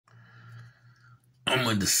I'm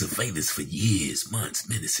under surveillance for years, months,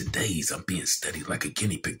 minutes, and days. I'm being studied like a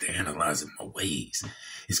guinea pig. They're analyzing my ways.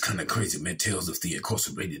 It's kind of crazy, man. Tales of the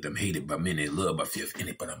incarcerated. I'm hated by many, loved by few in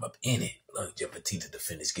it, but I'm up in it. Longevity to the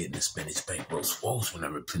finish, getting the spinach, bankroll swolls when I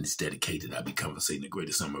replenish, dedicated. I be conversating the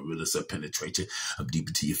greatest. I'm a realist. I penetrate you. I'm deep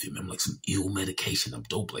into your film. I'm like some ill medication. I'm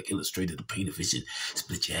dope like Illustrated, the paint of vision.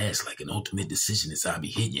 Split your ass like an ultimate decision as I be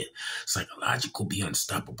hitting you. Psychological, be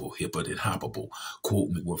unstoppable, hip but hoppable.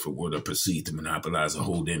 Quote me word for word. I proceed to monopolize a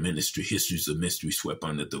whole damn industry. History's a mystery swept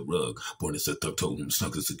under the rug. Born as a thug, told him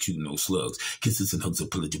snug as a cute, no slugs. Kisses and hugs will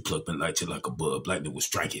pull at your plug and light you like a bulb. Lightning will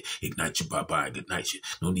strike you, ignite you, bye-bye, good night you.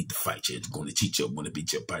 No need to fight you. It's gonna cheat you, wanna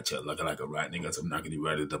beat you, bite you. Like a right nigga, I'm knocking you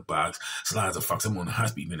right at the box. Slides a fox, I'm on the high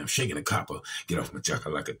speed, man. I'm shaking a copper. Get off my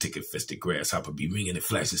jocker like a ticket-fested grasshopper. Be ringing and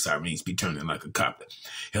flashing sirens, be turning like a copter.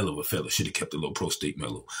 Hell of a fella, should've kept a little prostate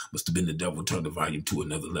mellow. Must have been the devil, turned the volume to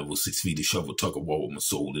another level. 6 feet of shovel, tug of war with my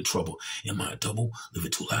soul in trouble. Am I a double?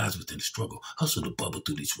 Living 2 lives within the struggle. Hustle the bubble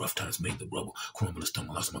through these rough times, make the rubble. Crumble,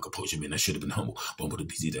 stumble, lost my composure, man. I should have been humble. Bumble the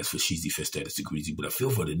busy, that's for sheezy, fast status to greasy. But I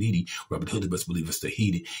feel for the needy. Robert Hood, best believe us, the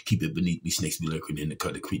heated. Keep it beneath me, snakes be lurking in the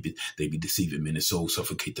cut to creep it. They be deceiving, man. The soul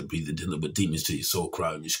suffocate the breathing, deliver demons to your soul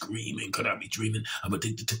cry and you're screaming. Could I be dreaming? I'm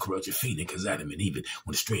addicted to corrupt your feeling, cause Adam and Eve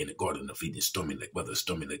when stray in the garden of Eden, storming like weather,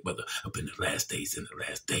 up in the last days,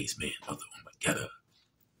 man. Mother, oh my God.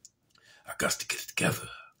 I got to get it together.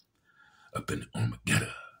 Up in the Armageddon.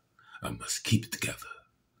 I must keep it together.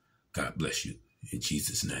 God bless you. In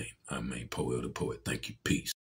Jesus' name, Amen. P0EL the Poet. Thank you. Peace.